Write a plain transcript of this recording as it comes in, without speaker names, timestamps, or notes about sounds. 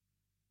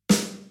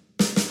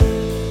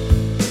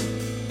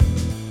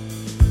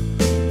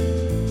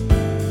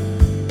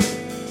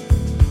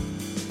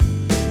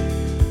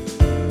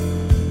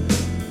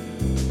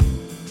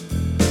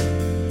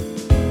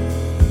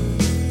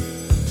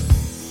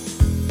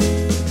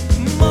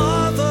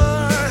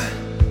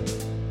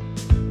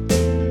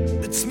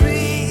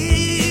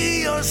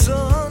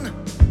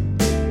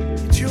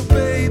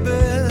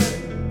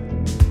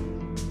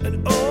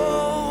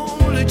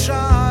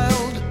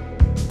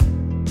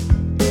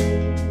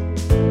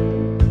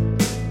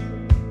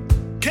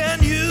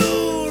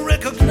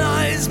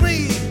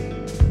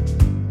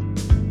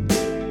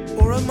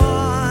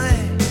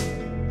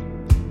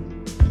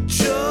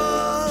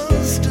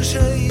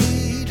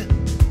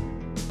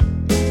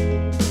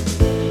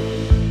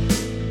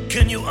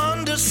you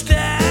understand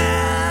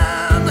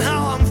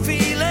how I'm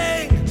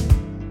feeling?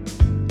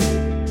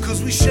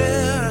 'Cause we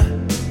share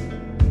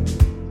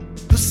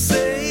the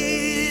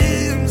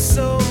same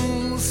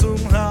soul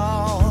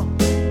somehow.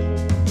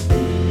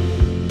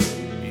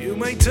 You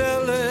may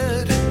tell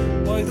it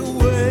by the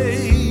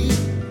way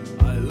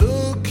I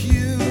look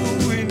you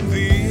in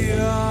the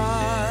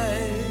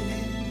eyes.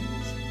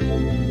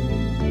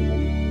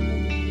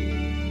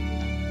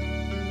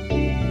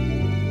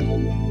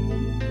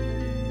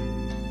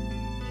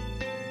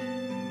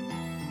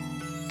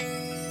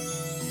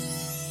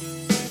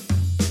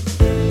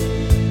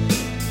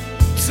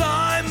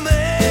 Time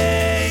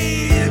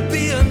may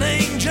be an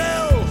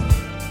angel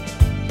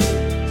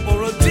or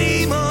a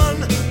demon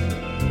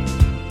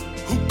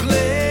who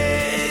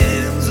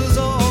claims us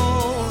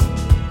all.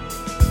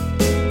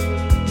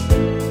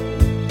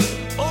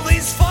 All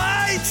these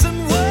fights and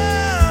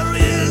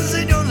worries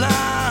in your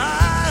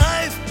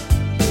life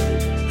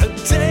have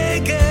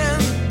taken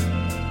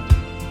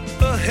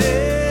a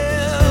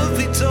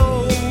heavy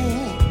toll,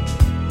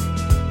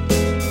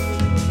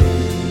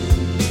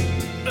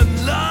 and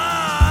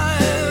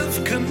life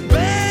can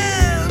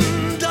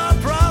bend our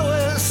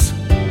prowess,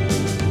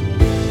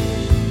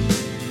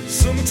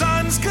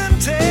 sometimes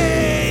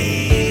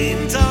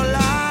contains our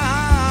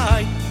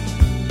light.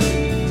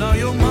 Now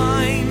your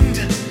mind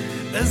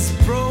is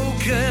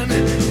broken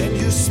and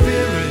your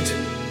spirit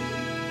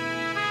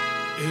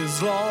is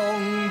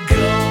long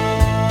gone.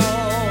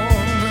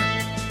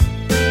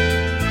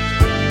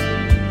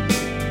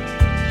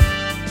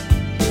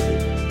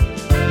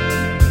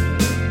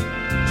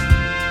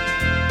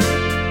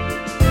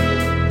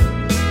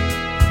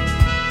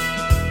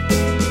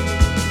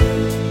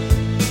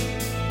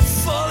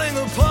 Falling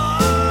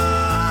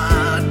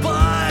apart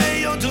by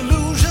your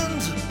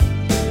delusions,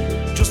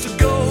 just a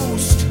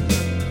ghost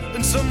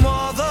in some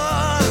other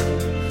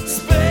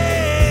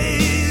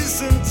space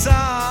and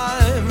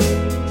time.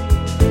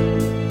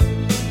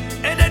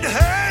 And it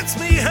hurts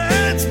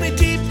me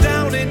deep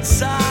down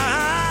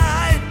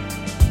inside.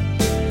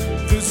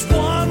 There's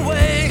one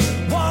way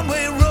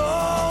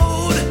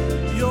road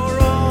you're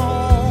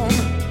on.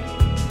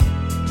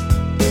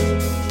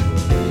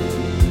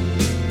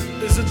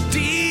 Is it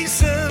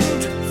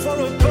decent for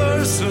a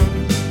person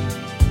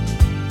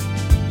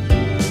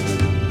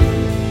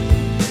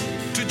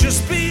to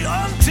just be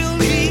until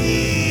he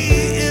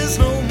is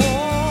no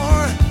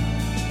more?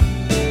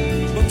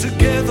 But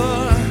together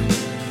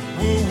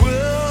we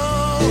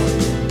will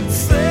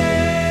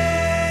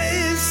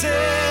face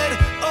it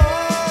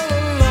all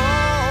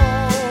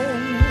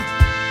alone.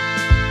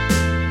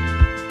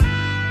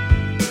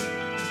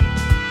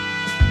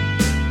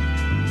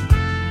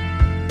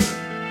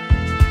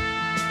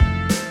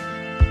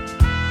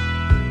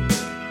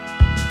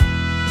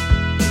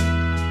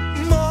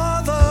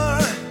 Mother,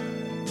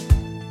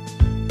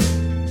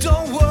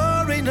 don't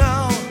worry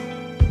now,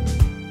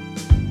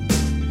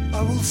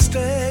 I will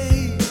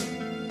stay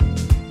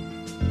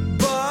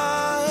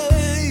by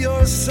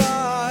your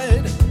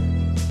side.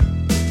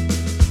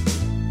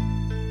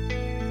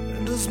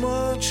 And as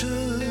much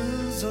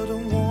as I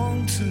don't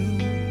want to,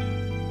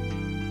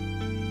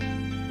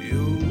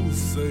 you'll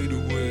fade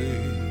away.